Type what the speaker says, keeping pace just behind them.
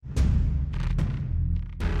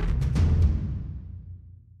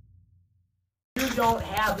don't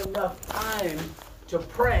have enough time to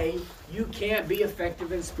pray, you can't be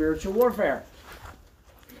effective in spiritual warfare.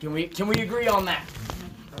 Can we agree on that?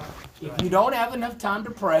 If you don't have enough time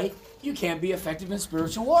to pray, you can't be effective in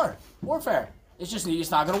spiritual warfare.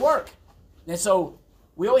 It's not going to work. And so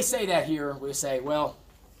we always say that here. We say, well,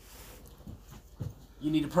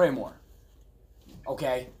 you need to pray more.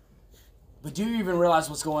 Okay? But do you even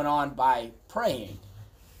realize what's going on by praying?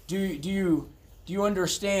 Do you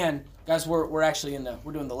understand, guys? We're actually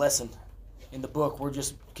we're doing the lesson in the book. We're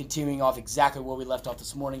just continuing off exactly where we left off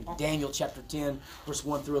this morning. Daniel chapter 10, verse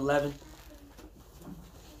 1 through 11.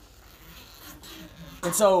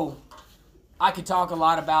 And so I could talk a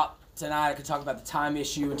lot about tonight. I could talk about the time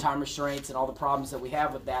issue and time restraints and all the problems that we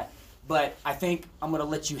have with that. But I think I'm going to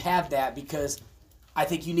let you have that because I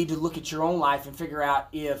think you need to look at your own life and figure out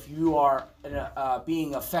if you are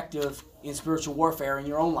being effective in spiritual warfare in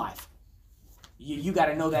your own life. You got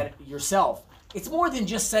to know that yourself. It's more than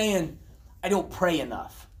just saying, I don't pray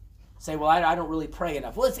enough. Say, well, I don't really pray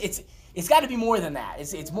enough. Well, it's got to be more than that.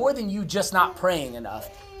 It's more than you just not praying enough.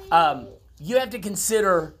 You have to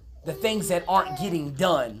consider the things that aren't getting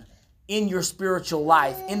done in your spiritual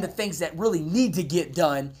life, in the things that really need to get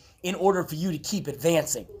done in order for you to keep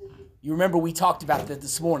advancing. You remember we talked about that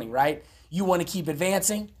this morning, right? You want to keep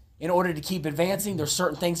advancing. In order to keep advancing, there's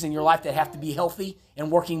certain things in your life that have to be healthy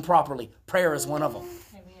and working properly. Prayer is one of them.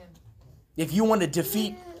 Amen. If you want to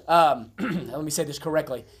defeat, let me say this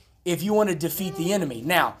correctly. If you want to defeat the enemy,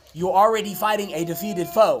 now, you're already fighting a defeated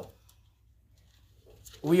foe.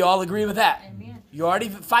 We all agree with that. Amen. You're already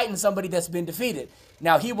fighting somebody that's been defeated.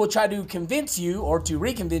 Now, he will try to convince you or to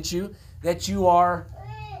reconvince you that you are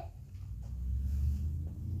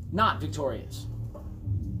not victorious.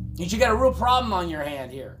 That you got a real problem on your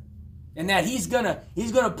hand here. And that he's gonna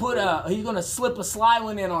slip a sly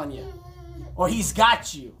one in on you. Or he's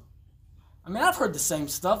got you. I mean, I've heard the same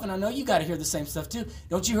stuff, and I know you got to hear the same stuff too.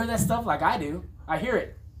 Don't you hear that stuff like I do? I hear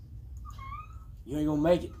it. You ain't gonna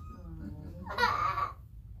make it.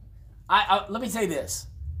 Let me say this,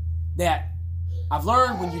 that I've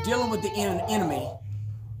learned when you're dealing with the enemy,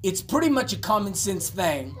 it's pretty much a common sense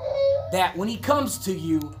thing that when he comes to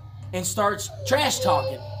you and starts trash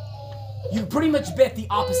talking, you pretty much bet the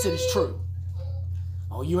opposite is true.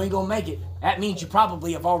 Oh, you ain't gonna make it. That means you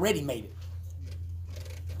probably have already made it.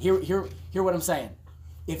 Hear what I'm saying.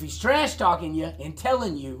 If he's trash talking you and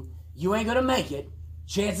telling you you ain't gonna make it,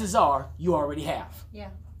 chances are you already have. Yeah.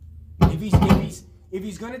 If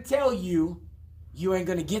he's gonna tell you you ain't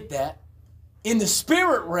gonna get that, in the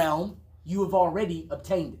spirit realm, you have already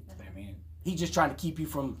obtained it. Amen. He's just trying to keep you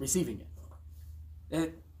from receiving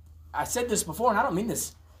it. I said this before, and I don't mean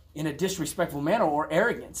this in a disrespectful manner or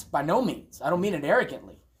arrogance. By no means. I don't mean it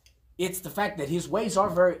arrogantly. It's the fact that his ways are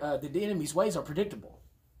the enemy's ways are predictable.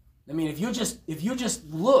 I mean, if you just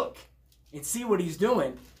look and see what he's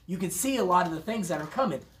doing, you can see a lot of the things that are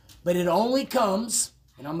coming. But it only comes,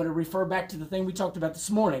 and I'm going to refer back to the thing we talked about this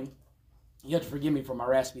morning. You have to forgive me for my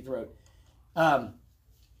raspy throat.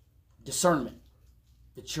 Discernment.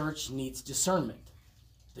 The church needs discernment.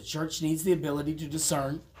 The church needs the ability to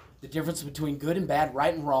discern the difference between good and bad,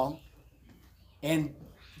 right and wrong, and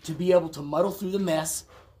to be able to muddle through the mess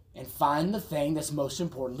and find the thing that's most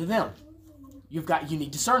important to them. You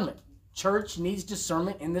need discernment. Church needs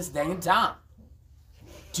discernment in this day and time.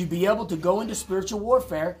 To be able to go into spiritual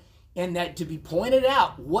warfare and that to be pointed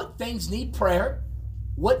out what things need prayer,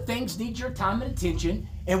 what things need your time and attention,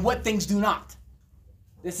 and what things do not.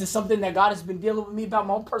 This is something that God has been dealing with me about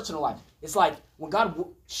my own personal life. It's like when God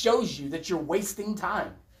shows you that you're wasting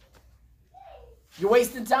time. You're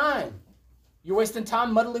wasting time. You're wasting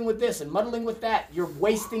time muddling with this and muddling with that. You're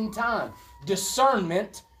wasting time.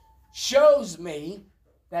 Discernment shows me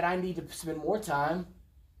that I need to spend more time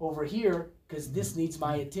over here because this needs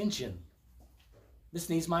my attention. This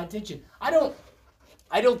needs my attention. I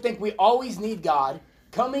don't think we always need God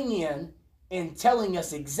coming in and telling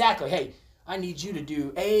us exactly, hey, I need you to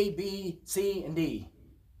do A, B, C, and D.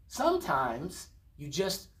 Sometimes you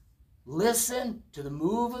just listen to the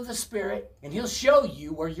move of the Spirit, and He'll show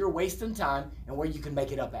you where you're wasting time and where you can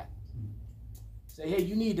make it up at. Say, hey,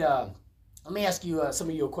 you need, let me ask you, some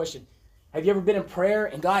of you a question. Have you ever been in prayer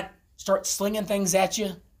and God starts slinging things at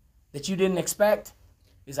you that you didn't expect?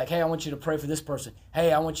 He's like, hey, I want you to pray for this person.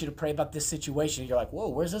 Hey, I want you to pray about this situation. You're like, whoa,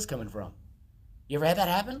 where's this coming from? You ever had that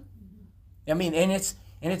happen? I mean, and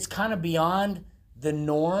it's kind of beyond the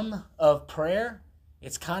norm of prayer.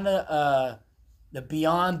 It's kind of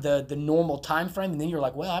beyond the normal time frame. And then you're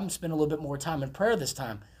like, well, I'm going to spend a little bit more time in prayer this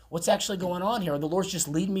time. What's actually going on here? The Lord's just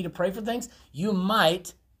leading me to pray for things. You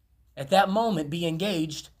might, at that moment, be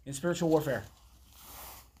engaged in spiritual warfare.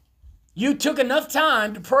 You took enough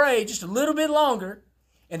time to pray just a little bit longer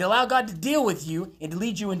and to allow God to deal with you and to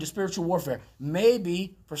lead you into spiritual warfare.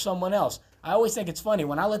 Maybe for someone else. I always think it's funny.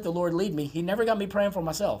 When I let the Lord lead me, he never got me praying for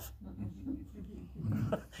myself.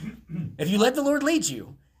 If you let the Lord lead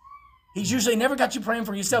you, he's usually never got you praying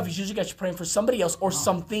for yourself. He's usually got you praying for somebody else or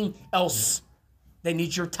something else that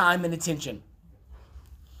needs your time and attention.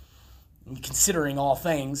 And considering all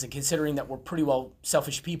things and considering that we're pretty well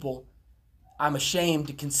selfish people, I'm ashamed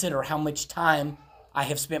to consider how much time I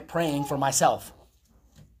have spent praying for myself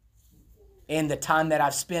and the time that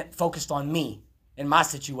I've spent focused on me and my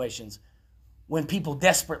situations when people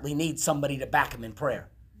desperately need somebody to back them in prayer.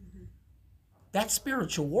 That's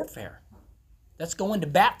spiritual warfare. That's going to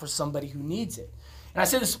bat for somebody who needs it. And I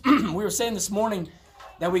said this, we were saying this morning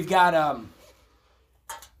that we've got,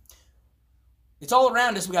 it's all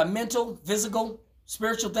around us. We got mental, physical,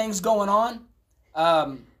 spiritual things going on.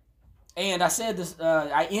 And I said this,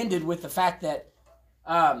 I ended with the fact that,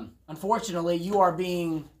 unfortunately, you are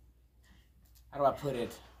being, how do I put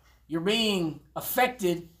it? You're being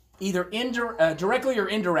affected either directly or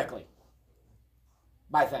indirectly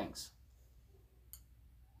by things.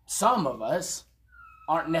 Some of us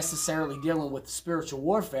aren't necessarily dealing with spiritual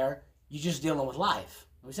warfare. You're just dealing with life.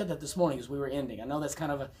 We said that this morning as we were ending. I know that's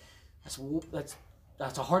kind of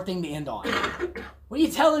that's a hard thing to end on. What are you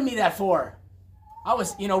telling me that for?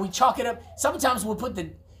 We chalk it up. Sometimes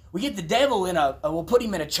we get the devil we'll put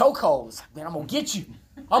him in a chokehold. Man, I'm gonna get you.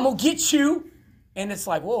 I'm gonna get you. And it's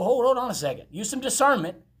like, whoa, hold on a second. Use some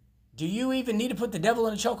discernment. Do you even need to put the devil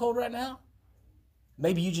in a chokehold right now?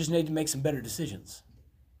 Maybe you just need to make some better decisions.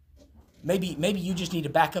 Maybe you just need to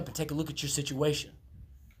back up and take a look at your situation.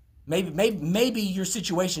 Maybe your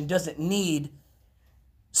situation doesn't need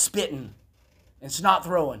spitting and snot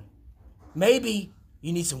throwing. Maybe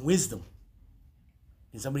you need some wisdom.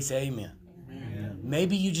 Can somebody say amen? Amen?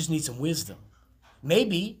 Maybe you just need some wisdom.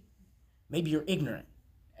 Maybe you're ignorant.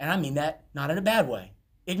 And I mean that not in a bad way.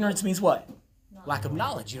 Ignorance means what? Lack of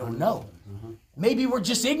knowledge. You don't know. Maybe we're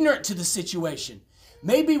just ignorant to the situation.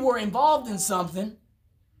 Maybe we're involved in something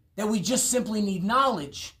that we just simply need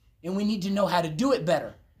knowledge and we need to know how to do it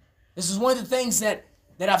better. This is one of the things that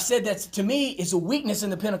I've said that to me is a weakness in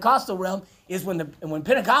the Pentecostal realm is when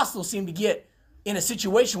Pentecostals seem to get in a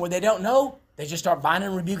situation where they don't know, they just start binding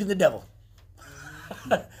and rebuking the devil.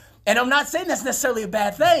 And I'm not saying that's necessarily a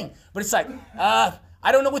bad thing, but it's like,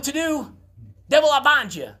 I don't know what to do. Devil, I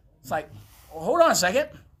bind you. It's like, well, hold on a second.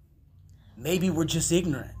 Maybe we're just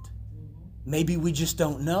ignorant. Maybe we just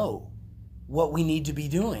don't know what we need to be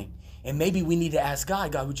doing. And maybe we need to ask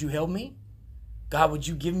God, would you help me? God, would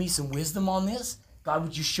you give me some wisdom on this? God,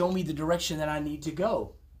 would you show me the direction that I need to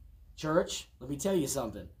go? Church, let me tell you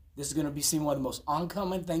something. This is going to be seen one of the most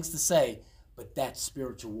uncommon things to say, but that's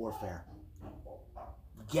spiritual warfare.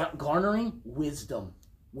 Garnering wisdom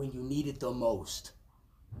when you need it the most.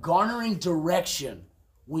 Garnering direction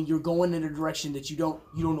when you're going in a direction that you don't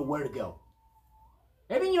know where to go.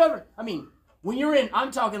 When you're in,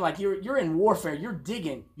 I'm talking like you're in warfare, you're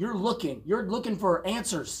digging, you're looking for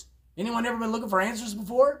answers. Anyone ever been looking for answers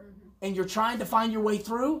before? And you're trying to find your way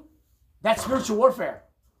through? That's spiritual warfare.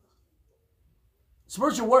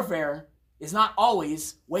 Spiritual warfare is not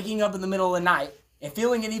always waking up in the middle of the night and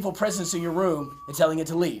feeling an evil presence in your room and telling it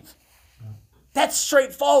to leave. That's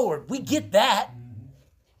straightforward. We get that.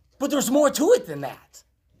 But there's more to it than that.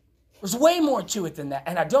 There's way more to it than that.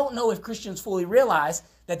 And I don't know if Christians fully realize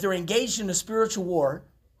that they're engaged in a spiritual war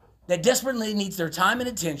that desperately needs their time and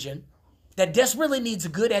attention, that desperately needs a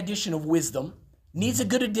good addition of wisdom, needs a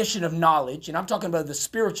good addition of knowledge, and I'm talking about the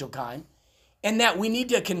spiritual kind, and that we need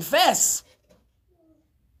to confess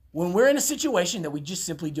when we're in a situation that we just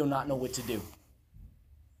simply do not know what to do.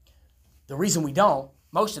 The reason we don't,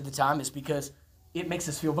 most of the time, is because it makes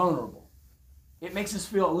us feel vulnerable. It makes us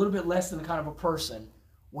feel a little bit less than the kind of a person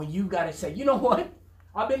when you've got to say, you know what?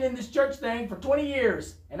 I've been in this church thing for 20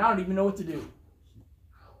 years, and I don't even know what to do.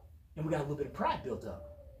 And we got a little bit of pride built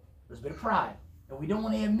up. There's a bit of pride. And we don't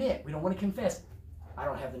want to admit, we don't want to confess, I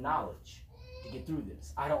don't have the knowledge to get through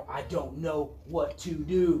this. I don't know what to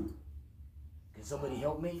do. Can somebody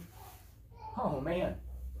help me? Oh, man.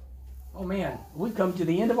 We've come to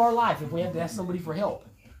the end of our life if we have to ask somebody for help.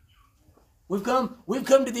 We've come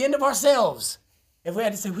to the end of ourselves if we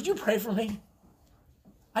had to say, would you pray for me?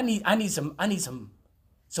 I need some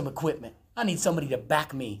equipment. I need somebody to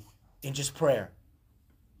back me in just prayer.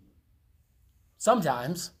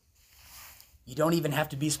 Sometimes you don't even have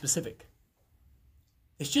to be specific.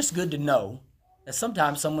 It's just good to know that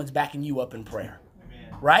sometimes someone's backing you up in prayer.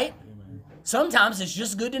 Amen. Right? Amen. Sometimes it's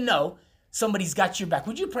just good to know somebody's got your back.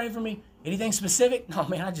 Would you pray for me? Anything specific? No,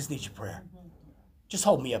 man, I just need your prayer. Just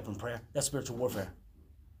hold me up in prayer. That's spiritual warfare.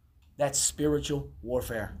 That's spiritual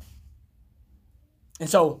warfare. And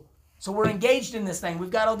so we're engaged in this thing. We've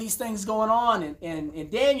got all these things going on, and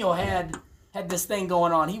Daniel had this thing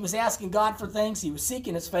going on. He was asking God for things. He was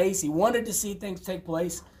seeking his face. He wanted to see things take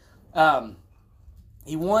place.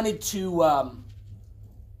 He wanted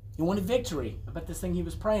victory about this thing he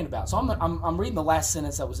was praying about. So I'm reading the last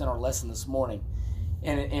sentence that was in our lesson this morning,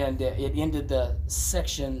 and it ended the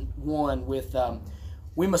section 1 with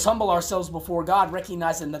we must humble ourselves before God,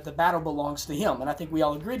 recognizing that the battle belongs to Him. And I think we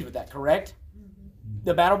all agreed with that, correct? Mm-hmm.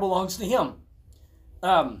 The battle belongs to Him.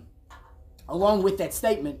 Along with that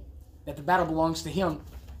statement that the battle belongs to Him,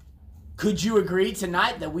 could you agree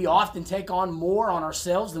tonight that we often take on more on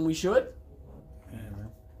ourselves than we should?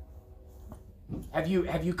 Have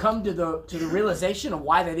you come to the realization of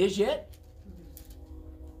why that is yet?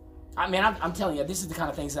 I mean, I'm telling you, this is the kind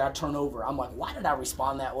of things that I turn over. I'm like, why did I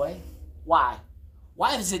respond that way? Why?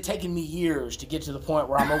 Why has it taken me years to get to the point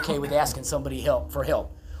where I'm okay with asking somebody for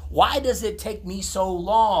help? Why does it take me so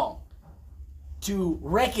long to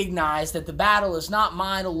recognize that the battle is not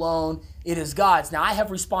mine alone, it is God's? Now, I have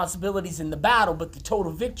responsibilities in the battle, but the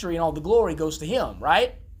total victory and all the glory goes to Him,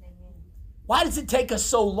 right? Amen. Why does it take us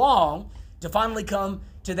so long to finally come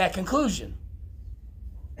to that conclusion?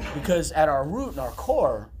 Because at our root and our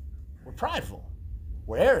core, we're prideful.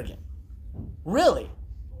 We're arrogant. Really.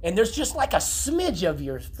 And there's just like a smidge of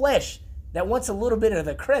your flesh that wants a little bit of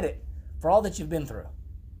the credit for all that you've been through.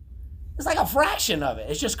 It's like a fraction of it.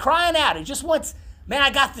 It's just crying out. It just wants, man, I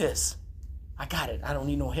got this. I got it. I don't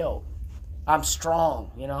need no help. I'm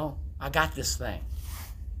strong, I got this thing.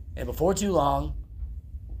 And before too long,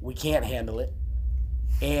 we can't handle it.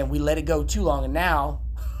 And we let it go too long, and now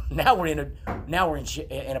we're in a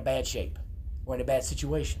bad shape. We're in a bad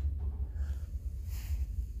situation.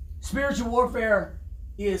 Spiritual warfare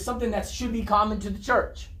is something that should be common to the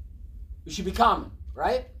church. It should be common,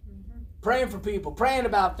 right? Mm-hmm. Praying for people, praying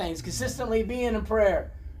about things, consistently being in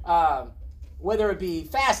prayer, whether it be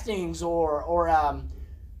fastings or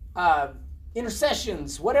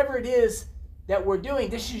intercessions, whatever it is that we're doing.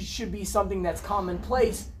 This should be something that's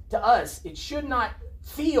commonplace to us. It should not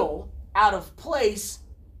feel out of place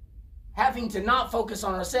having to not focus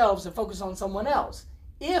on ourselves and focus on someone else.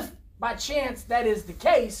 If by chance that is the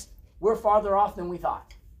case, we're farther off than we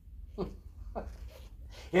thought.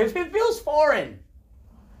 If it feels foreign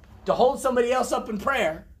to hold somebody else up in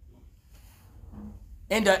prayer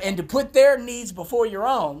and to put their needs before your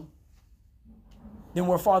own, then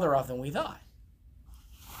we're farther off than we thought.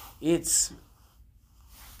 It's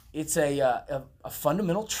a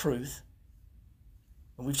fundamental truth.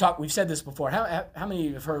 And we've said this before. How many of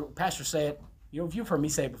you have heard pastors say it? If you've heard me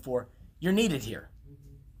say it before, you're needed here.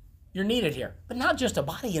 You're needed here. But not just a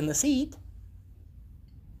body in the seat,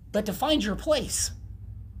 but to find your place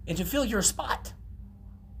and to fill your spot.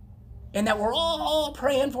 And that we're all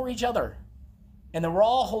praying for each other. And that we're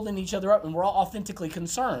all holding each other up, and we're all authentically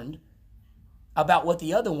concerned about what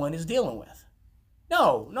the other one is dealing with.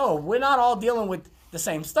 No, we're not all dealing with the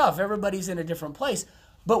same stuff. Everybody's in a different place.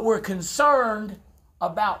 But we're concerned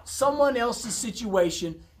about someone else's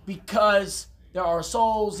situation because there are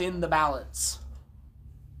souls in the balance.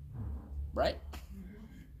 Right?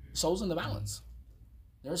 Souls in the balance.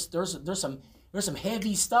 There's some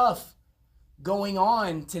heavy stuff going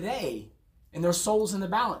on today, and there's souls in the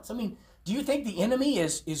balance. I mean, do you think the enemy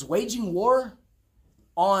is waging war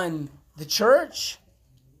on the church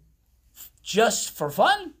just for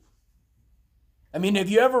fun? I mean, have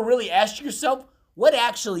you ever really asked yourself, what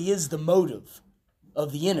actually is the motive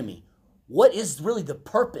of the enemy? What is really the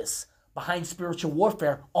purpose behind spiritual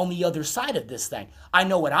warfare on the other side of this thing? I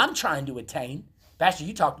know what I'm trying to attain. Pastor,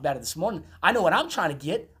 you talked about it this morning. I know what I'm trying to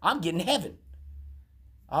get. I'm getting heaven.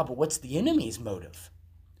 But what's the enemy's motive?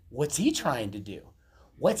 What's he trying to do?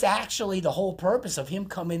 What's actually the whole purpose of him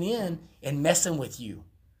coming in and messing with you?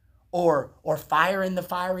 Or firing the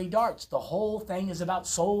fiery darts? The whole thing is about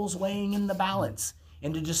souls weighing in the balance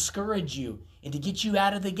and to discourage you and to get you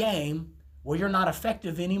out of the game where you're not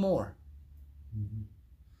effective anymore.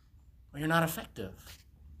 Where you're not effective.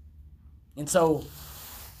 And so,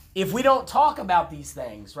 if we don't talk about these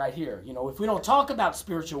things right here, if we don't talk about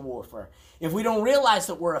spiritual warfare, if we don't realize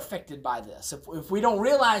that we're affected by this, if we don't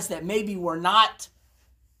realize that maybe we're not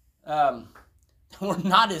as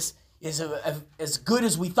good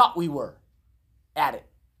as we thought we were at it,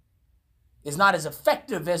 is not as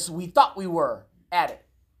effective as we thought we were at it.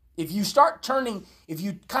 If you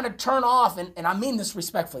kind of turn off, and I mean this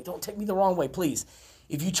respectfully, don't take me the wrong way, please.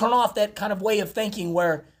 If you turn off that kind of way of thinking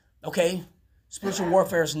where, okay, spiritual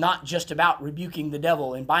warfare is not just about rebuking the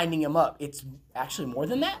devil and binding him up. It's actually more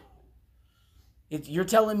than that. You're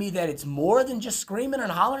telling me that it's more than just screaming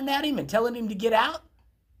and hollering at him and telling him to get out?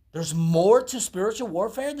 There's more to spiritual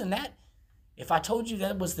warfare than that? If I told you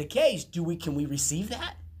that was the case, can we receive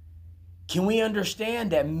that? Can we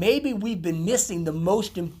understand that maybe we've been missing the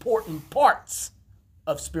most important parts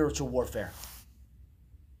of spiritual warfare?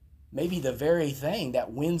 Maybe the very thing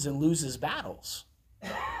that wins and loses battles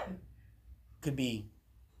could be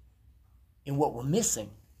in what we're missing.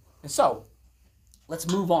 And so, let's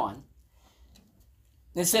move on.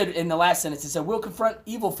 It said in the last sentence, it said, we'll confront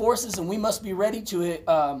evil forces and we must be ready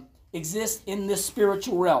to exist in this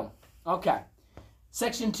spiritual realm. Okay.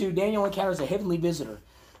 Section 2, Daniel encounters a heavenly visitor.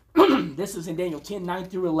 This is in Daniel 10, 9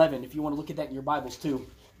 through 11, if you want to look at that in your Bibles too.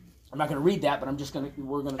 I'm not going to read that, but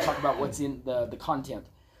we're going to talk about what's in the content.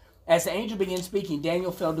 As the angel began speaking,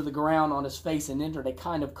 Daniel fell to the ground on his face and entered a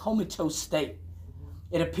kind of comatose state.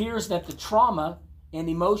 It appears that the trauma and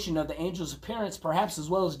emotion of the angel's appearance, perhaps as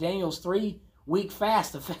well as Daniel's 3-week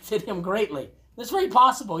fast, affected him greatly. It's very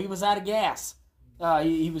possible he was out of gas.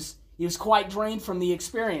 He was quite drained from the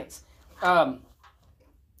experience. Here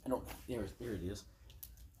it is.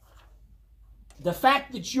 The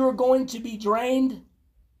fact that you're going to be drained,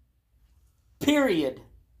 period,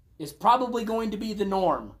 is probably going to be the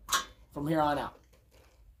norm from here on out.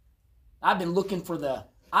 I've been looking for the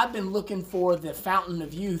fountain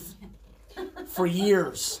of youth for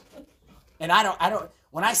years. And I don't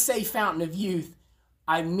when I say fountain of youth,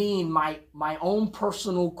 I mean my own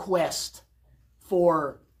personal quest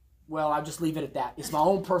for, well, I'll just leave it at that. It's my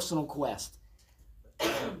own personal quest.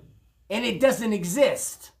 And it doesn't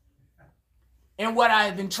exist. And what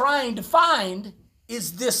I've been trying to find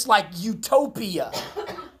is this like utopia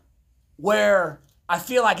where I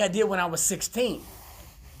feel like I did when I was 16.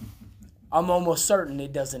 I'm almost certain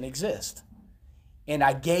it doesn't exist. And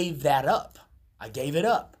I gave that up. I gave it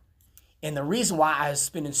up. And the reason why I was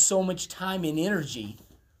spending so much time and energy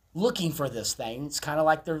looking for this thing, it's kind of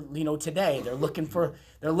like today, they're looking for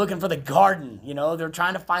the garden, they're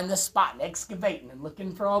trying to find this spot and excavating and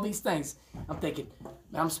looking for all these things. I'm thinking,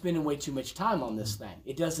 I'm spending way too much time on this thing.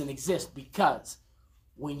 It doesn't exist because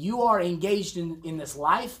when you are engaged in this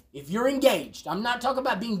life, if you're engaged, I'm not talking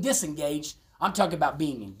about being disengaged, I'm talking about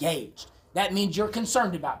being engaged. That means you're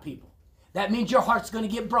concerned about people. That means your heart's going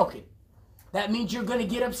to get broken. That means you're going to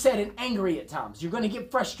get upset and angry at times. You're going to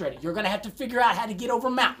get frustrated. You're going to have to figure out how to get over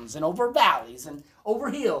mountains and over valleys and over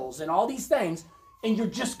hills and all these things. And you're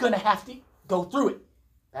just going to have to go through it.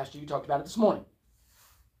 Pastor, you talked about it this morning.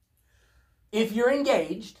 If you're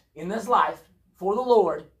engaged in this life for the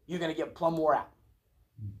Lord, you're going to get plumb wore out.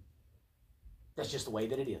 That's just the way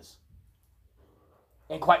that it is.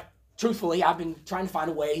 And quite truthfully, I've been trying to find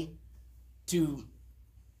a way to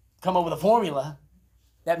come up with a formula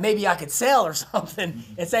that maybe I could sell or something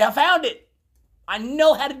and say, I found it. I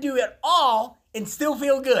know how to do it all and still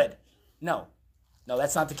feel good. No,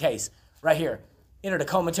 that's not the case. Right here, entered a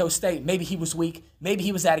comatose state. Maybe he was weak. Maybe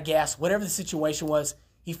he was out of gas. Whatever the situation was,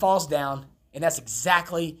 he falls down. And that's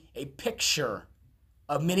exactly a picture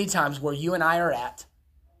of many times where you and I are at.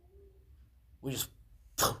 We're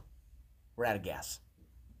out of gas.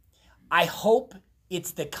 I hope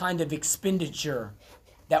it's the kind of expenditure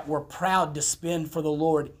that we're proud to spend for the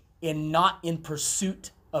Lord and not in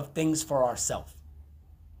pursuit of things for ourselves.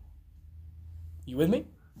 You with me?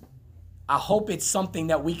 I hope it's something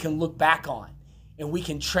that we can look back on and we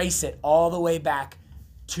can trace it all the way back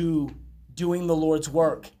to doing the Lord's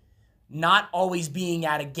work, not always being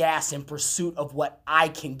out of gas in pursuit of what I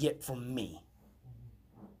can get from me.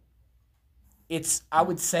 I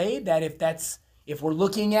would say that if we're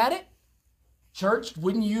looking at it, church,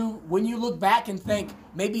 wouldn't you look back and think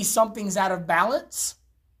maybe something's out of balance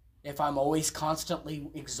if I'm always constantly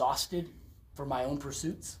exhausted for my own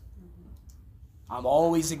pursuits? I'm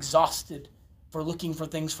always exhausted for looking for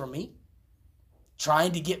things for me,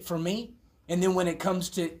 trying to get for me. And then when it comes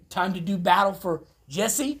to time to do battle for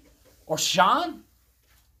Jesse or Sean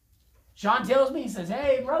tells me, he says,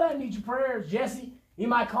 hey, brother, I need your prayers. Jesse, he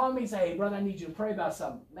might call me and say, hey, brother, I need you to pray about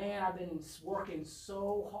something. Man, I've been working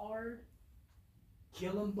so hard.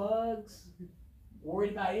 Killing bugs,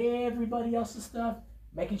 worried about everybody else's stuff,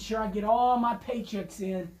 making sure I get all my paychecks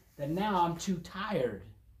in, that now I'm too tired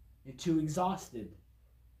and too exhausted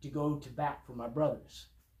to go to bat for my brothers.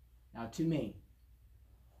 Now, to me,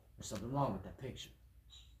 there's something wrong with that picture.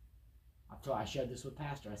 I shared this with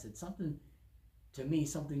Pastor. I said,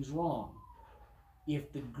 something's wrong.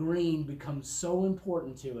 If the green becomes so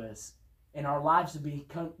important to us and our lives have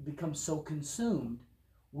become so consumed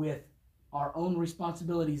with our own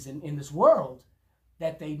responsibilities in this world,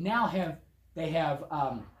 that they have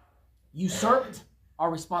usurped our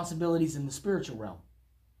responsibilities in the spiritual realm.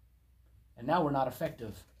 And now we're not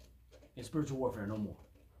effective in spiritual warfare no more.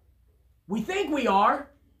 We think we are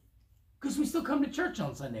because we still come to church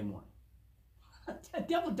on Sunday morning. The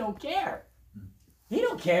devil don't care. He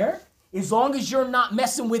don't care as long as you're not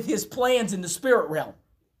messing with his plans in the spirit realm.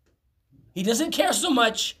 He doesn't care so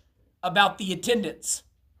much about the attendance.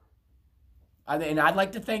 And I'd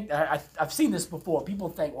like to think, I've seen this before. People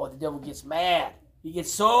think, oh, the devil gets mad. He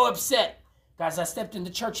gets so upset. Guys, I stepped in the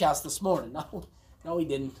church house this morning. No, he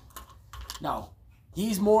didn't. No.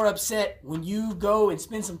 He's more upset when you go and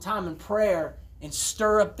spend some time in prayer and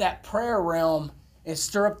stir up that prayer realm and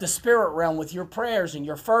stir up the spirit realm with your prayers and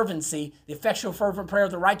your fervency. The effectual fervent prayer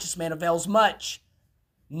of the righteous man avails much.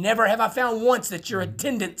 Never have I found once that your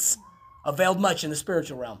attendance availed much in the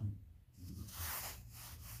spiritual realm.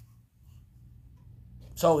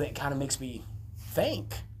 So it kind of makes me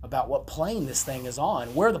think about what plane this thing is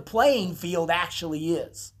on, where the playing field actually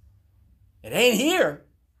is. It ain't here.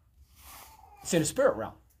 It's in the spirit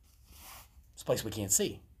realm. It's a place we can't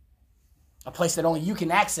see. A place that only you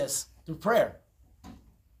can access through prayer.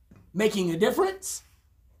 Making a difference,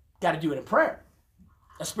 got to do it in prayer.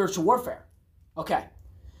 That's spiritual warfare. Okay.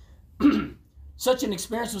 Such an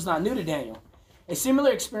experience was not new to Daniel. A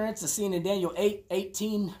similar experience is seen in Daniel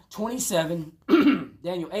 8:18-27.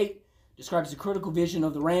 Daniel 8 describes the critical vision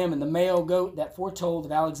of the ram and the male goat that foretold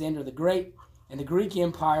of Alexander the Great and the Greek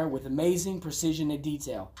Empire with amazing precision and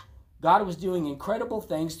detail. God was doing incredible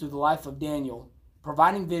things through the life of Daniel,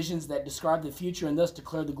 providing visions that described the future and thus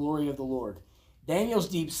declared the glory of the Lord. Daniel's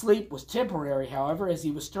deep sleep was temporary, however, as he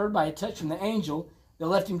was stirred by a touch from the angel that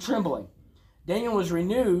left him trembling. Daniel was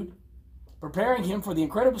renewed, preparing him for the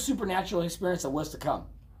incredible supernatural experience that was to come.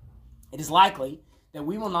 It is likely that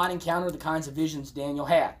we will not encounter the kinds of visions Daniel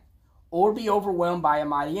had, or be overwhelmed by a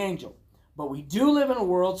mighty angel. But we do live in a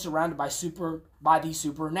world surrounded by the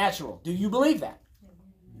supernatural. Do you believe that?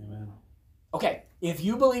 Amen. Okay, if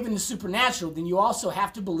you believe in the supernatural, then you also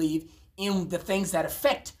have to believe in the things that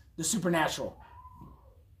affect the supernatural.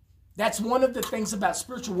 That's one of the things about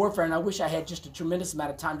spiritual warfare, and I wish I had just a tremendous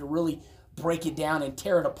amount of time to really break it down and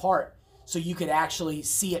tear it apart so you could actually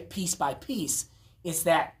see it piece by piece. It's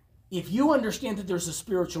that if you understand that there's a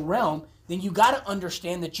spiritual realm, then you got to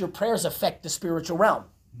understand that your prayers affect the spiritual realm.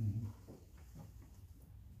 Mm-hmm.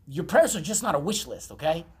 Your prayers are just not a wish list,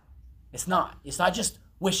 okay? It's not. It's not just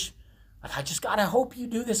wish. Like, I just got to hope you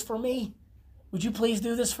do this for me. Would you please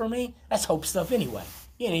do this for me? That's hope stuff anyway.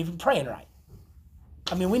 You ain't even praying right.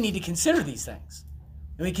 I mean, we need to consider these things.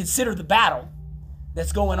 And we consider the battle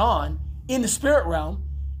that's going on in the spirit realm.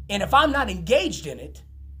 And if I'm not engaged in it,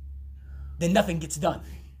 then nothing gets done.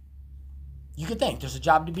 You could think there's a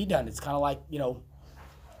job to be done. It's kind of like,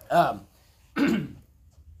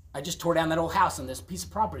 I just tore down that old house on this piece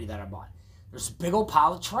of property that I bought. There's a big old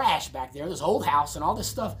pile of trash back there, this old house and all this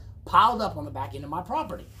stuff piled up on the back end of my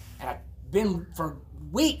property. And for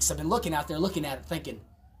weeks, I've been looking out there, looking at it, thinking,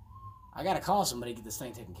 I got to call somebody to get this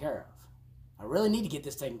thing taken care of. I really need to get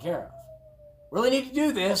this taken care of. Really need to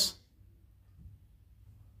do this.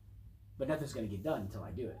 But nothing's going to get done until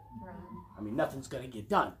I do it. Right. I mean, nothing's going to get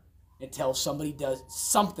done until somebody does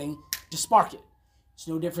something to spark it. It's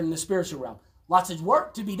no different in the spiritual realm. Lots of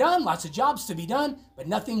work to be done, lots of jobs to be done, but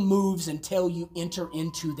nothing moves until you enter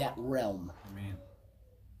into that realm. Amen.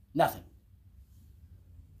 Nothing.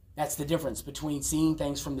 That's the difference between seeing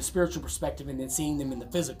things from the spiritual perspective and then seeing them in the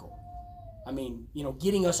physical. I mean,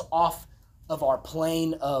 getting us off of our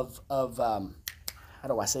plane of how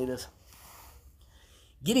do I say this?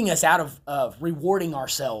 Getting us out of rewarding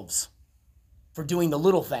ourselves for doing the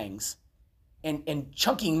little things and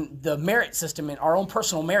chunking the merit system and our own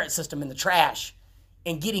personal merit system in the trash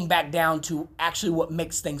and getting back down to actually what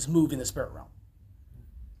makes things move in the spirit realm.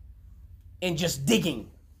 And just digging.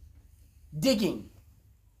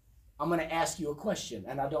 I'm going to ask you a question,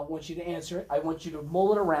 and I don't want you to answer it. I want you to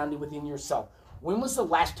mull it around within yourself. When was the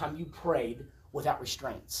last time you prayed without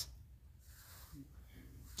restraints?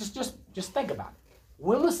 Just think about it.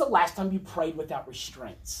 When was the last time you prayed without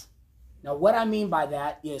restraints? Now, what I mean by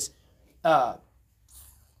that is, I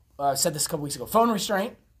said this a couple weeks ago, phone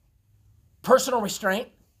restraint, personal restraint,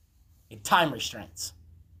 and time restraints.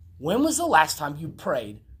 When was the last time you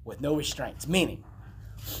prayed with no restraints? Meaning,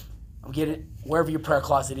 I'm getting wherever your prayer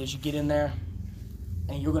closet is, you get in there,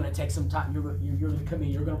 and you're going to take some time. You're going to come in.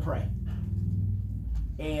 You're going to pray,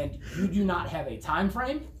 and you do not have a time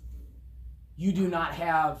frame. You do not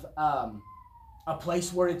have a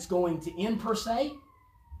place where it's going to end per se.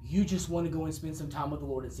 You just want to go and spend some time with the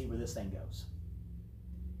Lord and see where this thing goes.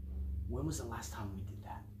 When was the last time we did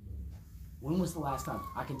that? When was the last time?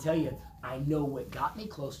 I can tell you, I know what got me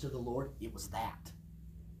close to the Lord. It was that.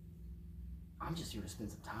 I'm just here to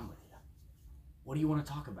spend some time with you. What do you want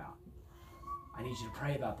to talk about? I need you to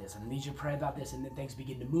pray about this, and I need you to pray about this, and then things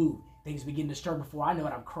begin to move. Things begin to stir. Before I know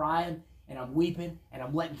it, I'm crying, and I'm weeping, and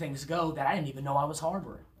I'm letting things go that I didn't even know I was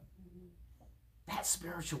harboring. That's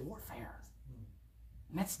spiritual warfare.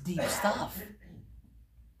 And that's deep stuff.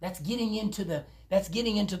 That's getting into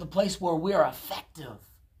the place where we're effective.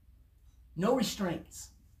 No restraints.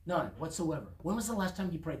 None whatsoever. When was the last time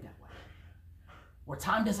you prayed that way? Where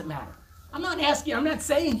time doesn't matter. I'm not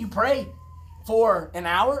saying you pray for an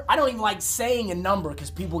hour. I don't even like saying a number because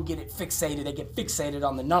people get it fixated. They get fixated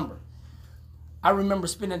on the number. I remember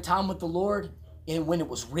spending time with the Lord, and when it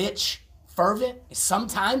was rich, fervent,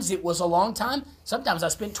 sometimes it was a long time. Sometimes I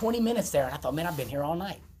spent 20 minutes there, and I thought, man, I've been here all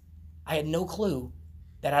night. I had no clue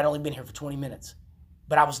that I'd only been here for 20 minutes.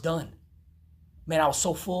 But I was done. Man, I was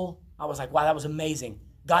so full. I was like, wow, that was amazing.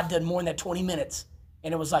 God did more than that 20 minutes.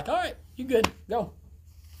 And it was like, all right, you're good, go.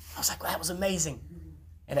 I was like, well, that was amazing.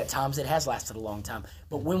 And at times it has lasted a long time.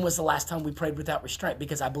 But when was the last time we prayed without restraint?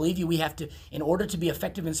 Because I believe we have to, in order to be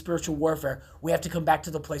effective in spiritual warfare, we have to come back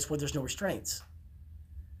to the place where there's no restraints.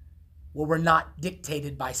 Where we're not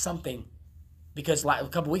dictated by something. Because like a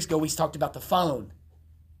couple weeks ago, we talked about the phone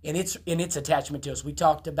and its attachment to us. We've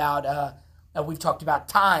talked about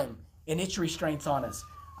time and its restraints on us.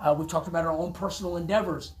 We've talked about our own personal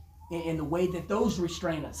endeavors and the way that those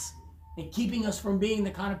restrain us and keeping us from being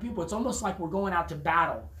the kind of people. It's almost like we're going out to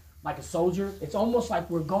battle like a soldier. It's almost like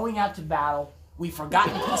we're going out to battle. We've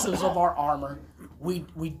forgotten pieces of our armor. We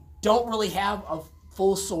don't really have a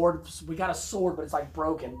full sword. We got a sword, but it's like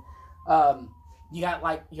broken. You got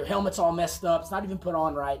like your helmet's all messed up. It's not even put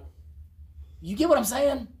on right. You get what I'm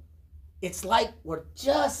saying? It's like we're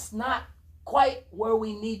just not quite where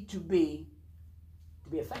we need to be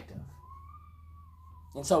effective.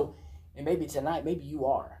 And so, and maybe tonight, maybe you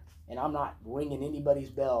are. And I'm not ringing anybody's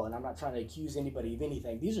bell, and I'm not trying to accuse anybody of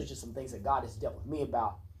anything. These are just some things that God has dealt with me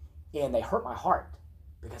about, and they hurt my heart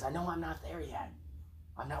because I know I'm not there yet.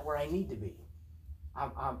 I'm not where I need to be.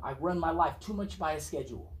 I run my life too much by a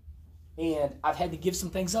schedule, and I've had to give some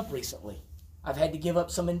things up recently. I've had to give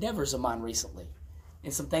up some endeavors of mine recently,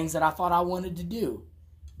 and some things that I thought I wanted to do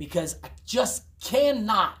because I just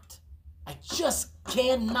cannot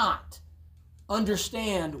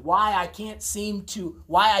understand why I seem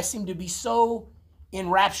to be so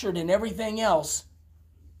enraptured in everything else,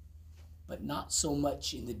 but not so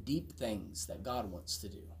much in the deep things that God wants to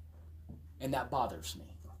do. And that bothers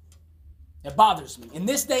me. It bothers me. In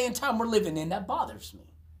this day and time we're living in, that bothers me.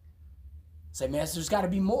 Say, man, there's got to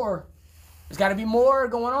be more. There's got to be more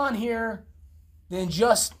going on here than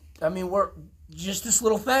we're just this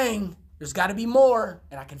little thing. There's got to be more,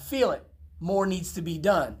 and I can feel it. More needs to be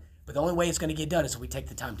done. But the only way it's going to get done is if we take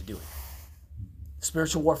the time to do it.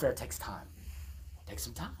 Spiritual warfare takes time. It takes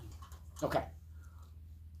some time. Okay.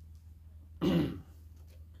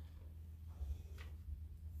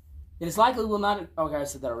 It is likely we will not... Okay, I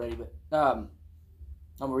said that already, but I'm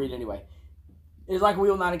going to read it anyway. It is likely we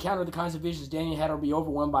will not encounter the kinds of visions Daniel had or be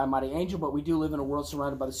overwhelmed by a mighty angel, but we do live in a world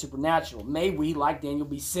surrounded by the supernatural. May we, like Daniel,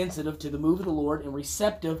 be sensitive to the move of the Lord and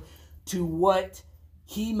receptive to what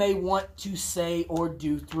he may want to say or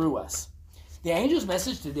do through us. The angel's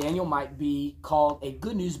message to Daniel might be called a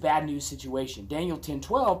good news, bad news situation. Daniel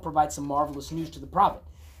 10:12 provides some marvelous news to the prophet.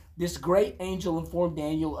 This great angel informed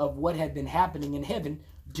Daniel of what had been happening in heaven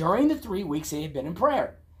during the 3 weeks he had been in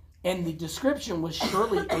prayer. And the description was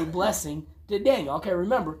surely a blessing to Daniel. Okay,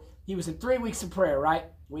 remember, he was in 3 weeks of prayer, right?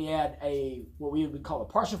 We had what we would call a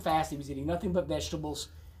partial fast. He was eating nothing but vegetables.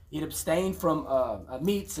 He'd abstained from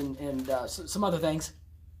meats and some other things.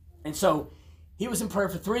 And so he was in prayer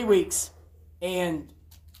for 3 weeks, and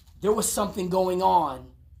there was something going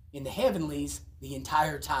on in the heavenlies the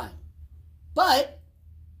entire time. But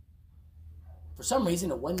for some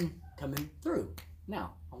reason, it wasn't coming through.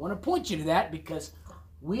 Now, I want to point you to that because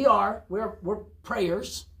we're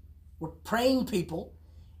prayers. We're praying people,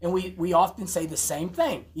 and we often say the same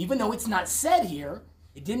thing. Even though it's not said here,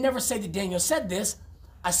 it didn't ever say that Daniel said this.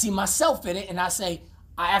 I see myself in it, and I say,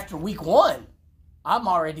 after week 1, I'm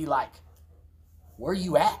already like, where are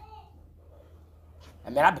you at?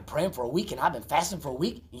 I mean, I've been praying for a week, and I've been fasting for a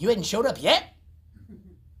week, and you hadn't showed up yet?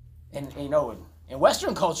 And you know, in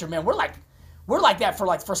Western culture, man, we're like that for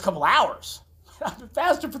like the first couple hours. I've been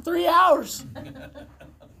fasting for 3 hours.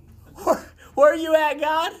 Where are you at,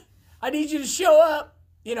 God? I need you to show up.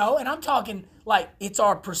 You know, and I'm talking like it's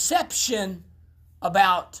our perception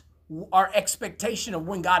about our expectation of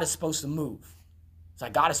when God is supposed to move. It's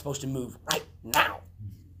like God is supposed to move right now.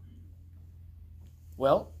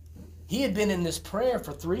 Well, he had been in this prayer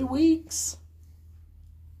for 3 weeks.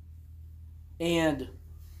 And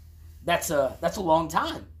that's a long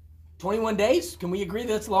time 21 days. Can we agree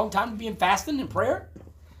that it's a long time to be in fasting and prayer?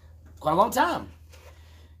 Quite a long time.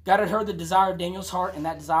 God had heard the desire of Daniel's heart, and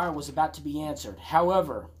that desire was about to be answered.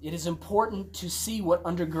 However, it is important to see what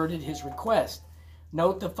undergirded his request.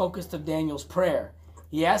 Note the focus of Daniel's prayer.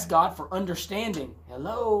 He asked God for understanding.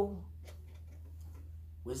 Hello.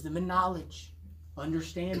 Wisdom and knowledge.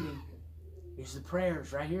 Understanding. Here's the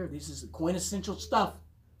prayers right here. This is the quintessential stuff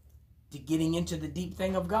to getting into the deep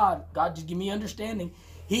thing of God. God, just give me understanding.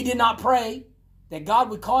 He did not pray that God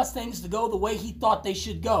would cause things to go the way he thought they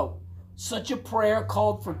should go. Such a prayer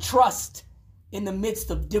called for trust in the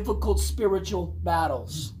midst of difficult spiritual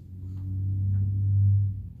battles.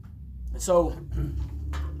 And so,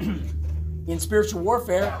 in spiritual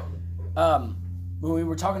warfare, when we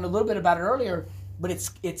were talking a little bit about it earlier, but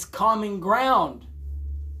it's common ground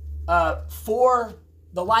for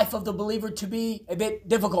the life of the believer to be a bit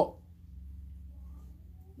difficult.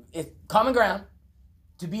 It's common ground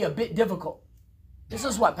to be a bit difficult. This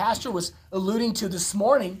is what Pastor was alluding to this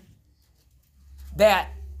morning, that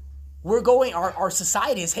our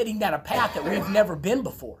society is heading down a path that we've never been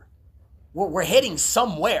before. We're heading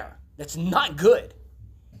somewhere that's not good.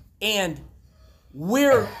 And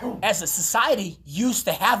we're, as a society, used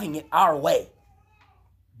to having it our way.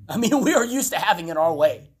 I mean, we are used to having it our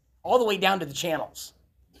way, all the way down to the channels.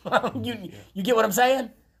 You get what I'm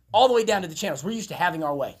saying? All the way down to the channels. We're used to having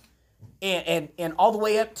our way. And all the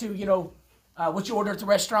way up to, what you order at the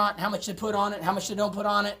restaurant, how much they put on it, how much they don't put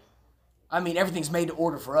on it. I mean, everything's made to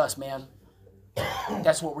order for us, man.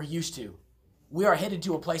 That's what we're used to. We are headed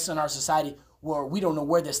to a place in our society where we don't know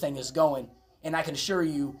where this thing is going. And I can assure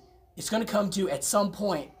you, it's going to come to at some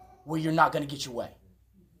point where you're not going to get your way.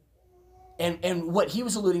 And what he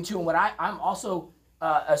was alluding to, and what I'm also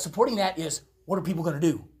supporting that is, what are people going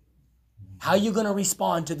to do? How are you going to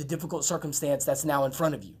respond to the difficult circumstance that's now in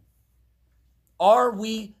front of you? Are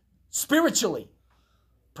we spiritually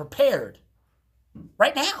prepared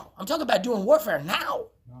right now? I'm talking about doing warfare now.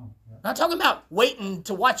 I'm not talking about waiting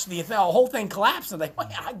to watch the whole thing collapse and like, well,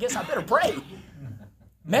 I guess I better pray.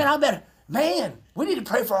 Man, we need to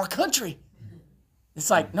pray for our country. It's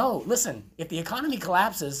like, no, listen, if the economy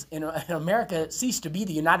collapses and America ceased to be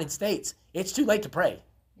the United States, it's too late to pray.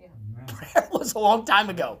 Yeah. Prayer was a long time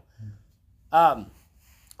ago. I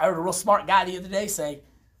heard a real smart guy the other day say,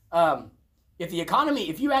 if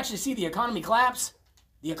you actually see the economy collapse,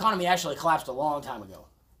 the economy actually collapsed a long time ago.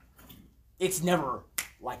 It's never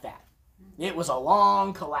like that. It was a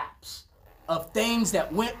long collapse of things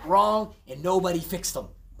that went wrong and nobody fixed them.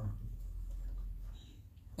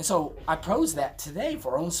 And so I pose that today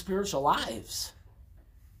for our own spiritual lives.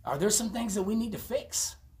 Are there some things that we need to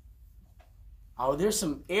fix? Are there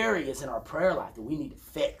some areas in our prayer life that we need to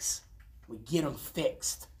fix? We get them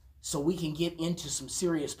fixed so we can get into some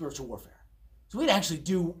serious spiritual warfare. So we can actually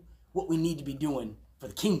do what we need to be doing for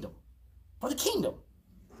the kingdom. For the kingdom.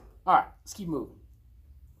 All right, let's keep moving.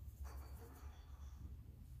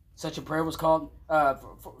 Such a prayer was called,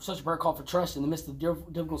 such a prayer called for trust in the midst of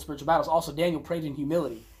difficult spiritual battles. Also, Daniel prayed in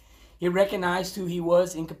humility. He recognized who he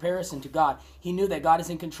was in comparison to God. He knew that God is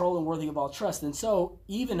in control and worthy of all trust. And so,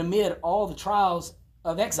 even amid all the trials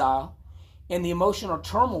of exile and the emotional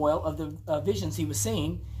turmoil of the visions he was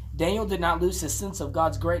seeing, Daniel did not lose his sense of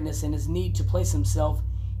God's greatness and his need to place himself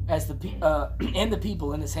as and the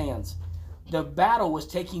people in his hands. The battle was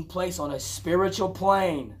taking place on a spiritual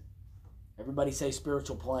plane. Everybody say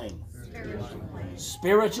spiritual plane. Spiritual plane.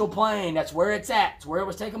 Spiritual plane. That's where it's at. It's where it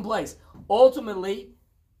was taking place. Ultimately,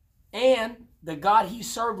 and the God he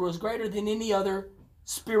served was greater than any other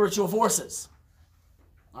spiritual forces.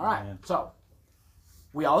 All right. Amen. So,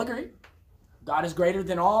 we all agree. God is greater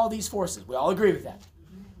than all these forces. We all agree with that.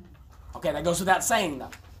 Okay, that goes without saying, though.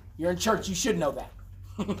 You're in church, you should know that.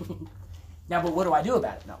 Now, but what do I do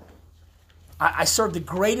about it? No. I serve the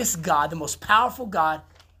greatest God, the most powerful God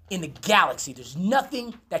in the galaxy. There's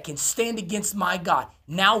nothing that can stand against my God.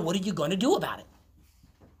 Now, what are you going to do about it?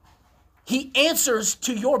 He answers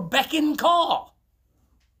to your beck and call.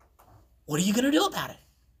 What are you going to do about it?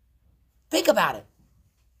 Think about it.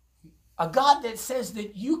 A God that says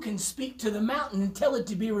that you can speak to the mountain and tell it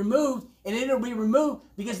to be removed, and it'll be removed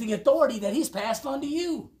because of the authority that he's passed on to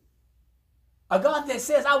you. A God that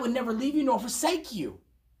says, I would never leave you nor forsake you.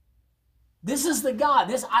 This is the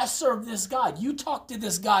God. I serve this God. You talk to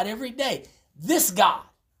this God every day. This God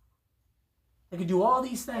that can do all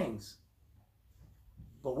these things.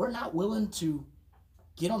 But we're not willing to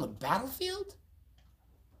get on the battlefield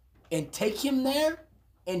and take him there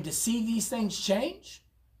and to see these things change?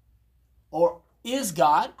 Or is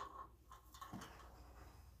God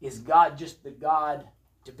just the God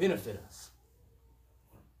to benefit us?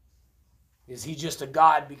 Is he just a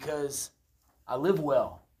God because I live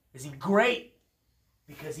well? Is he great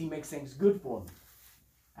because he makes things good for me?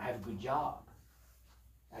 I have a good job.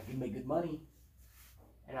 I can make good money.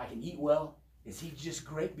 And I can eat well. Is he just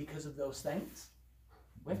great because of those things?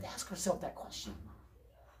 We have to ask ourselves that question.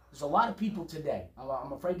 There's a lot of people today,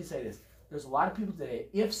 I'm afraid to say this, there's a lot of people today,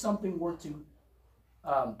 if something were to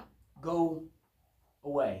go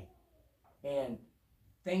away and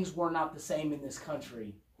things were not the same in this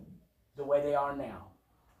country the way they are now,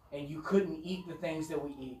 and you couldn't eat the things that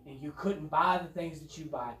we eat, and you couldn't buy the things that you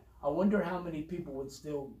buy, I wonder how many people would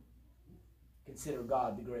still consider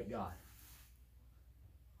God the great God.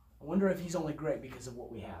 I wonder if he's only great because of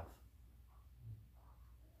what we have.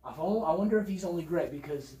 I wonder if he's only great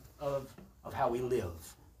because of how we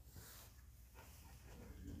live.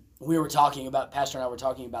 We were talking about, Pastor and I were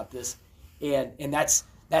talking about this, and that's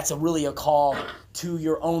really a call to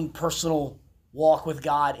your own personal walk with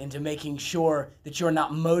God and to making sure that you're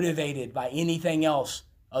not motivated by anything else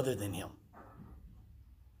other than him.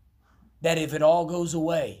 That if it all goes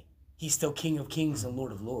away, he's still King of Kings and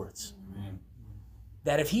Lord of Lords. Amen.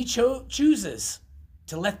 That if he chooses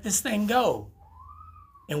to let this thing go,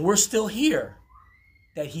 and we're still here,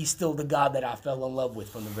 that he's still the God that I fell in love with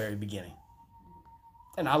from the very beginning.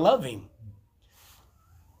 And I love him.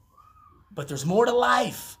 But there's more to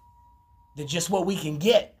life than just what we can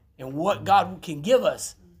get and what God can give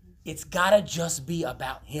us. It's got to just be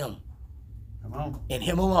about him. Come on. And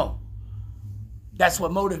him alone. That's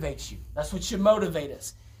what motivates you. That's what should motivate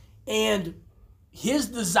us. And his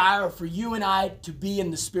desire for you and I to be in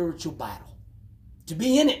the spiritual battle, to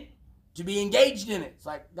be in it, to be engaged in it. It's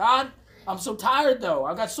like, God, I'm so tired though.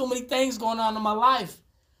 I've got so many things going on in my life.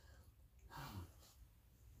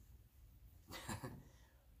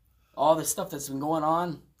 All this stuff that's been going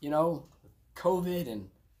on, COVID, and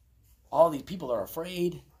all these people are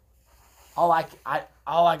afraid. All I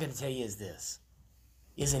got to tell you is this.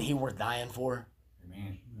 Isn't he worth dying for?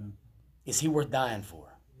 Amen. Is he worth dying for?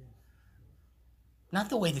 Not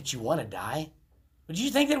the way that you want to die. But did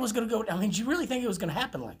you think that it was going to go? Did you really think it was going to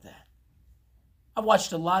happen like that? I've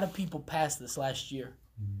watched a lot of people pass this last year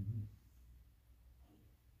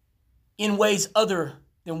in ways other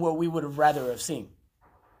than what we would have rather have seen.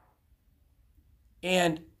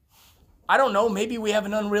 And I don't know, maybe we have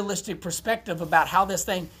an unrealistic perspective about how this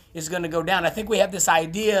thing is going to go down. I think we have this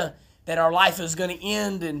idea that our life is going to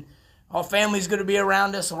end and our family's going to be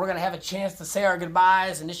around us and we're going to have a chance to say our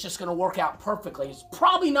goodbyes and it's just going to work out perfectly. It's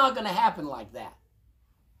probably not going to happen like that.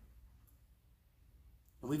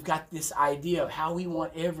 We've got this idea of how we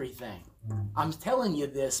want everything. I'm telling you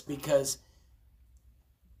this because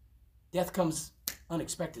death comes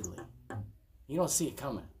unexpectedly. You don't see it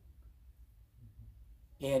coming.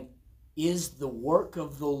 And is the work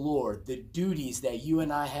of the Lord, the duties that you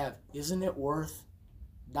and I have, isn't it worth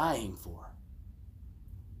dying for?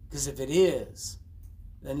 Because if it is,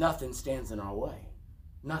 then nothing stands in our way.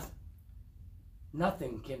 Nothing.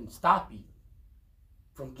 Nothing can stop you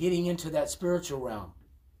from getting into that spiritual realm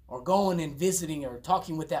or going and visiting or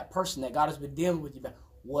talking with that person that God has been dealing with you about.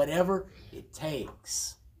 Whatever it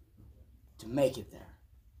takes to make it there.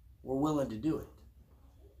 We're willing to do it.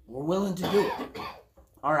 We're willing to do it.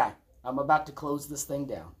 All right. I'm about to close this thing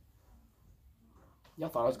down. Y'all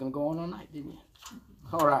thought I was going to go on all night, didn't you?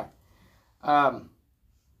 All right.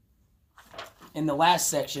 In the last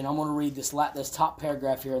section, I'm going to read this top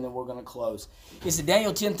paragraph here, and then we're going to close. Is that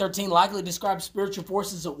Daniel 10:13 likely describes spiritual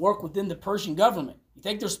forces at work within the Persian government? You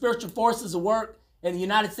think there's spiritual forces at work in the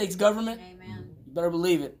United States government? Amen. You better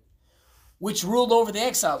believe it. Which ruled over the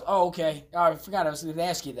exiles. Oh, okay. Oh, I forgot I was going to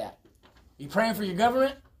ask you that. Are you praying for your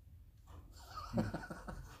government?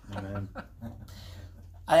 Amen.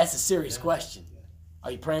 That's a serious question.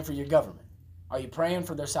 Are you praying for your government? Are you praying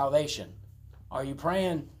for their salvation? Are you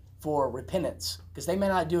praying for repentance? Because they may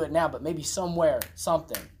not do it now, but maybe somewhere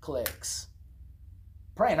something clicks.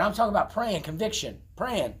 Praying. I'm talking about praying, conviction.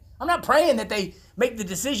 Praying. I'm not praying that they make the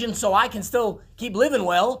decision so I can still keep living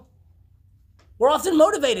well. We're often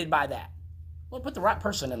motivated by that. We'll put the right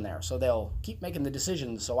person in there so they'll keep making the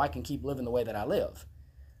decisions so I can keep living the way that I live.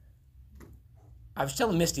 I was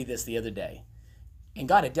telling Misty this the other day, and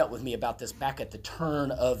God had dealt with me about this back at the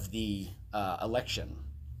turn of the election.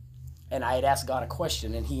 And I had asked God a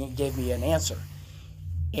question, and he gave me an answer.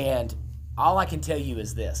 And all I can tell you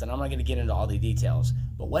is this, and I'm not going to get into all the details,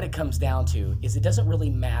 but what it comes down to is it doesn't really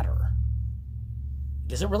matter. It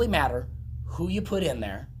doesn't really matter who you put in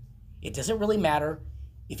there. It doesn't really matter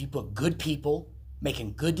if you put good people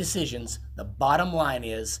making good decisions. The bottom line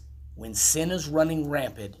is when sin is running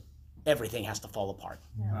rampant, everything has to fall apart.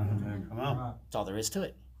 Yeah. Come on. That's all there is to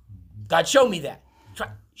it. God showed me that.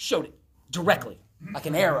 Showed it. directly, like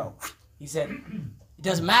an arrow. He said, it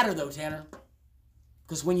doesn't matter though, Tanner,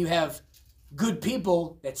 because when you have good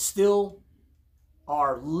people that still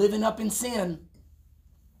are living up in sin,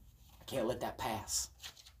 I can't let that pass.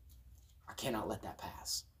 I cannot let that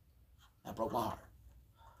pass. That broke my heart.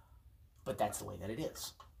 But that's the way that it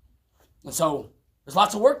is. And so there's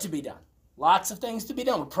lots of work to be done. Lots of things to be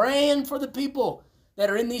done. We're praying for the people that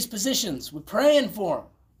are in these positions. We're praying for them.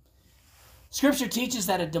 Scripture teaches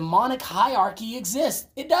that a demonic hierarchy exists.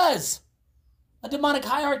 It does. A demonic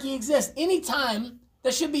hierarchy exists. Anytime,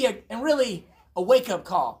 there should be a wake-up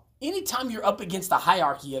call. Anytime you're up against a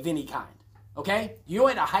hierarchy of any kind, okay? You know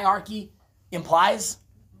what a hierarchy implies?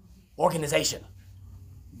 Organization.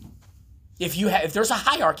 If there's a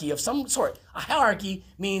hierarchy of some sort, a hierarchy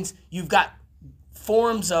means you've got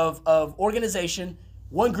forms of organization.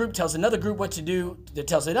 One group tells another group what to do, that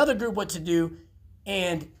tells another group what to do,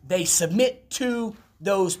 and they submit to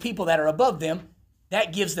those people that are above them.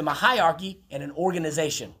 That gives them a hierarchy and an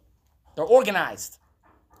organization. They're organized.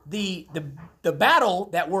 The battle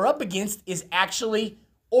that we're up against is actually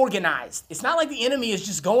organized. It's not like the enemy is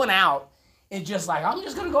just going out and just like, I'm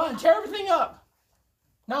just going to go out and tear everything up.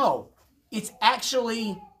 No, it's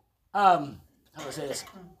actually, how do I say this?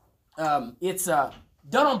 It's done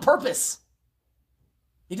on purpose.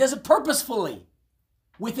 He does it purposefully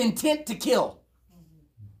with intent to kill.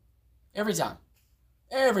 Every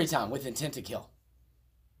time with intent to kill.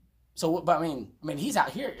 So, but I mean, he's out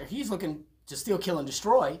here. He's looking to steal, kill, and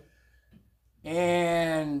destroy.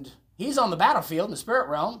 And he's on the battlefield in the spirit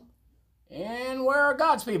realm. And where are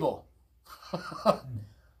God's people?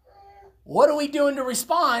 What are we doing to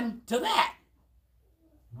respond to that?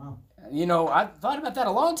 Wow. You know, I thought about that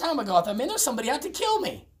a long time ago. I thought, man, there's somebody out to kill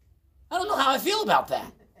me. I don't know how I feel about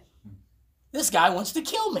that. This guy wants to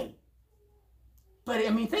kill me. But, I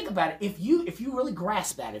mean, think about it. If you really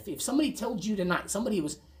grasp that, if somebody told you tonight, somebody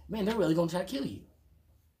was, man, they're really going to try to kill you.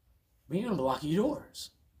 I mean, you're going to block your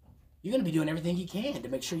doors. You're going to be doing everything you can to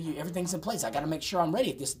make sure everything's in place. I got to make sure I'm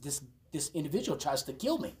ready if this individual tries to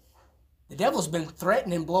kill me. The devil's been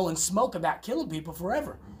threatening and blowing smoke about killing people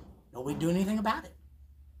forever. Nobody doing anything about it.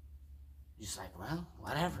 You're just like, well,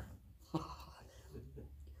 whatever.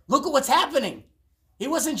 Look at what's happening. He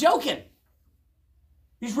wasn't joking.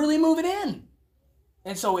 He's really moving in.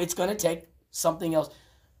 And so it's going to take something else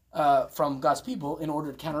from God's people in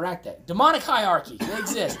order to counteract that. Demonic hierarchy, they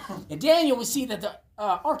exist. In Daniel, we see that the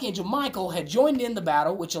Archangel Michael had joined in the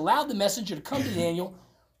battle, which allowed the messenger to come to Daniel,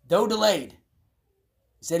 though delayed.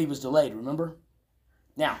 He said he was delayed, remember?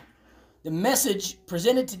 Now, the message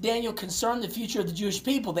presented to Daniel concerned the future of the Jewish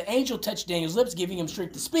people. The angel touched Daniel's lips, giving him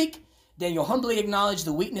strength to speak. Daniel humbly acknowledged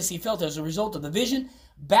the weakness he felt as a result of the vision.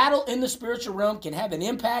 Battle in the spiritual realm can have an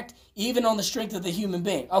impact even on the strength of the human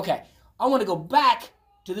being. Okay, I want to go back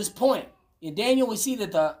to this point. In Daniel, we see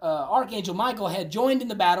that the Archangel Michael had joined in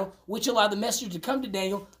the battle, which allowed the messenger to come to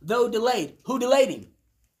Daniel, though delayed. Who delayed him?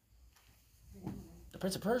 The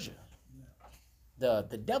Prince of Persia.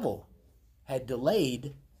 The devil had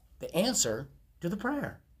delayed the answer to the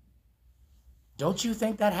prayer. Don't you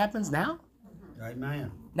think that happens now?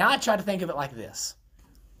 Amen. Now I try to think of it like this.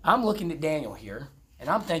 I'm looking at Daniel here, and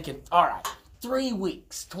I'm thinking, all right, 3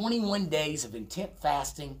 weeks, 21 days of intent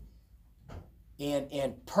fasting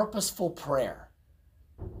and purposeful prayer.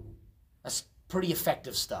 That's pretty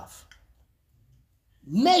effective stuff.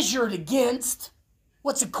 Measured against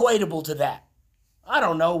what's equatable to that. I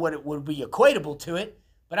don't know what it would be equatable to it,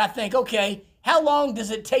 but I think, okay, how long does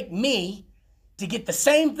it take me to get the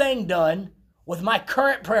same thing done with my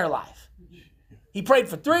current prayer life? He prayed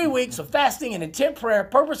for 3 weeks of fasting and intent prayer,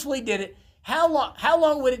 purposefully did it. How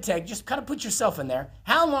long would it take? Just kind of put yourself in there.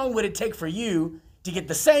 How long would it take for you to get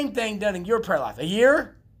the same thing done in your prayer life? A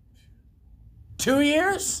year? 2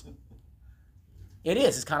 years? It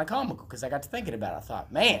is. It's kind of comical because I got to thinking about it. I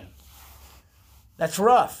thought, man, that's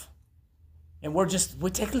rough. And we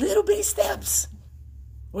take little bitty steps.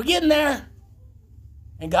 We're getting there.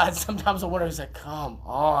 And God, sometimes I wonder, he's like, come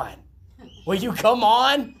on. Will you come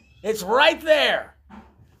on? It's right there.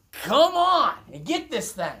 Come on and get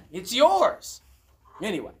this thing. It's yours.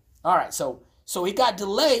 Anyway, all right, so it got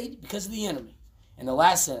delayed because of the enemy. And the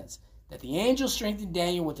last sentence, that the angel strengthened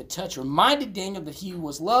Daniel with a touch, reminded Daniel that he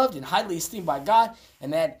was loved and highly esteemed by God,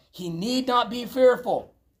 and that he need not be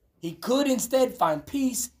fearful. He could instead find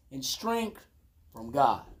peace and strength from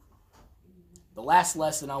God. The last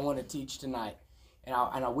lesson I want to teach tonight, and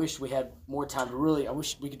I wish we had more time to I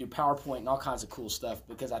wish we could do PowerPoint and all kinds of cool stuff,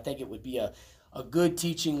 because I think it would be a good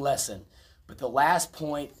teaching lesson. But the last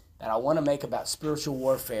point that I want to make about spiritual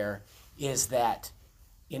warfare is that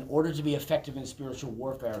in order to be effective in spiritual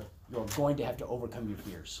warfare, you're going to have to overcome your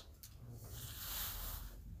fears.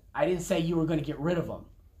 I didn't say you were going to get rid of them.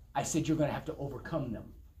 I said you're going to have to overcome them.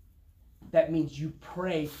 That means you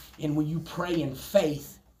pray, and when you pray in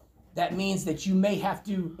faith, that means that you may have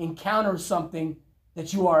to encounter something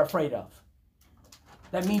that you are afraid of.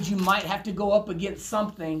 That means you might have to go up against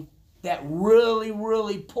something that really,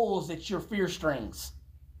 really pulls at your fear strings.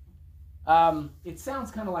 It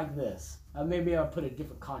sounds kind of like this. Maybe I'll put a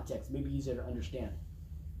different context, maybe easier to understand.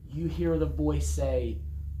 You hear the voice say,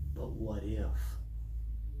 but what if?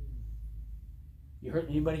 You heard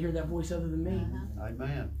anybody hear that voice other than me?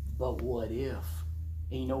 Amen. But what if?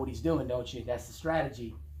 And you know what he's doing, don't you? That's the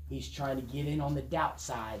strategy. He's trying to get in on the doubt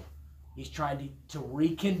side. He's trying to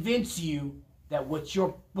reconvince you that what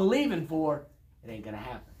you're believing for, it ain't going to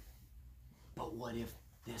happen. But what if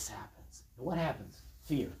this happens? And what happens?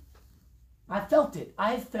 Fear. I felt it.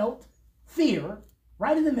 I felt fear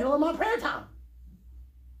right in the middle of my prayer time.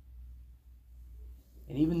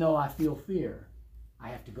 And even though I feel fear, I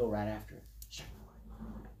have to go right after it.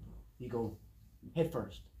 You go head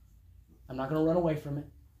first. I'm not going to run away from it.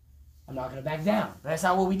 I'm not going to back down. But that's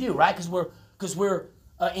not what we do, right? Because we're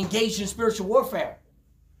engaged in spiritual warfare.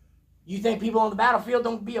 You think people on the battlefield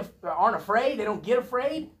aren't afraid? They don't get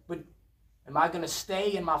afraid? But am I going to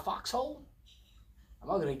stay in my foxhole? I'm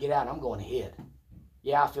not going to get out. I'm going ahead.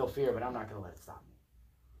 Yeah, I feel fear, but I'm not going to let it stop me.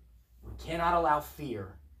 We cannot allow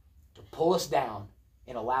fear to pull us down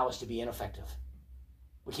and allow us to be ineffective.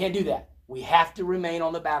 We can't do that. We have to remain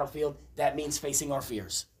on the battlefield. That means facing our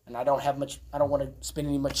fears. And I don't want to spend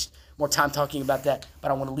any much more time talking about that, but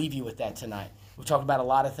I want to leave you with that tonight. We've talked about a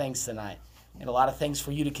lot of things tonight, and a lot of things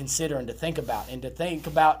for you to consider and to think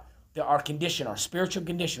about, our condition, our spiritual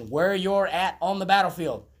condition, where you're at on the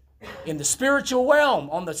battlefield, in the spiritual realm,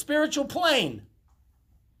 on the spiritual plane.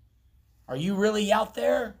 Are you really out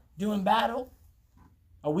there doing battle?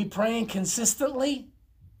 Are we praying consistently?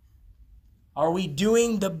 Are we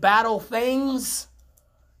doing the battle things?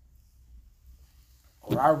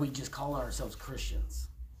 Or are we just calling ourselves Christians?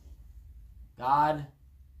 God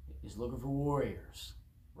is looking for warriors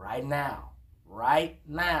right now. Right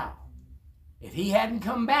now. If he hadn't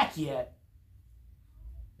come back yet,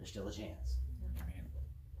 there's still a chance.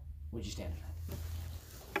 Would you stand tonight?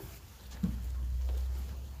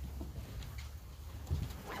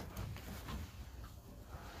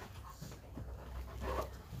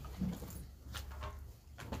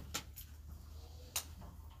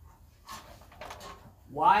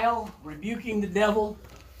 While rebuking the devil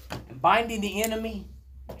and binding the enemy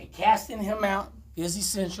and casting him out is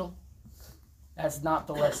essential, that's not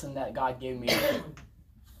the lesson that God gave me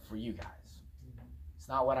for you guys. It's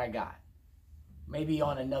not what I got. Maybe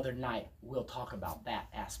on another night we'll talk about that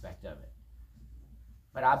aspect of it.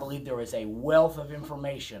 But I believe there is a wealth of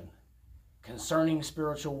information concerning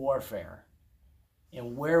spiritual warfare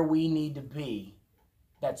and where we need to be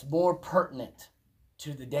that's more pertinent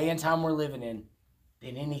to the day and time we're living in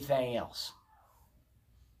than anything else.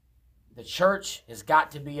 The church has got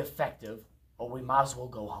to be effective, or we might as well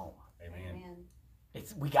go home. Amen.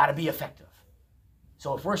 We got to be effective.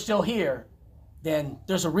 So if we're still here, then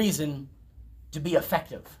there's a reason to be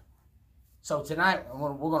effective. So tonight,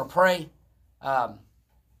 we're going to pray,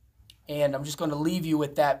 and I'm just going to leave you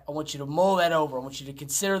with that. I want you to mull that over. I want you to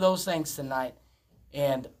consider those things tonight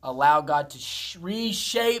and allow God to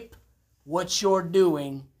reshape what you're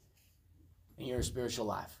doing in your spiritual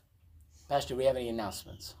life. Pastor, do we have any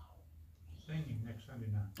announcements? Singing next Sunday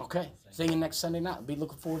night. Okay, singing next Sunday night. I'll be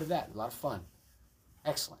looking forward to that. A lot of fun.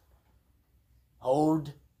 Excellent.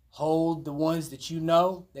 Hold the ones that you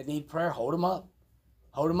know that need prayer. Hold them up.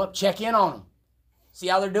 Hold them up. Check in on them. See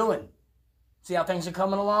how they're doing. See how things are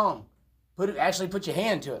coming along. Actually put your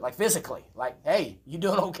hand to it, like physically. Like, hey, you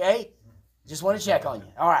doing okay? Just want to check on you.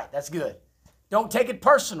 All right, that's good. Don't take it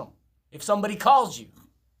personal. If somebody calls you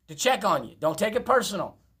to check on you, don't take it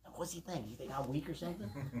personal. What's he think? You think I'm weak or something?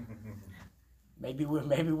 Maybe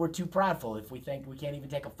we're too prideful if we think we can't even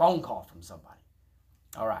take a phone call from somebody.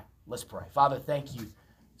 All right, let's pray. Father, thank you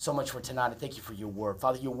so much for tonight, and thank you for your word.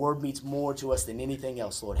 Father, your word means more to us than anything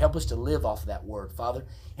else, Lord. Help us to live off of that word, Father.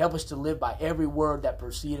 Help us to live by every word that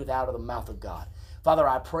proceeded out of the mouth of God. Father,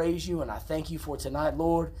 I praise you, and I thank you for tonight,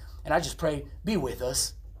 Lord. And I just pray, be with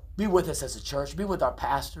us. Be with us as a church. Be with our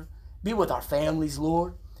pastor. Be with our families,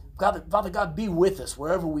 Lord. Father God, be with us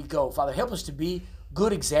wherever we go. Father, help us to be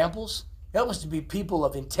good examples. Help us to be people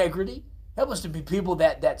of integrity. Help us to be people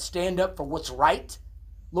that stand up for what's right,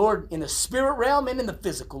 Lord, in the spirit realm and in the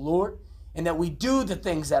physical, Lord, and that we do the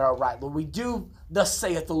things that are right, Lord. We do, thus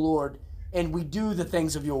saith the Lord, and we do the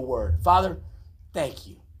things of your word. Father, thank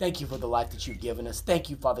you. Thank you for the life that you've given us. Thank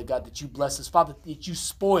you, Father God, that you bless us. Father, that you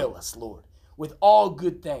spoil us, Lord, with all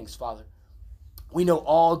good things, Father. We know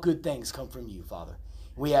all good things come from you, Father.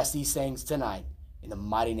 We ask these things tonight in the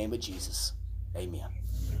mighty name of Jesus. Amen.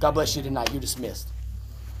 God bless you tonight. You're dismissed.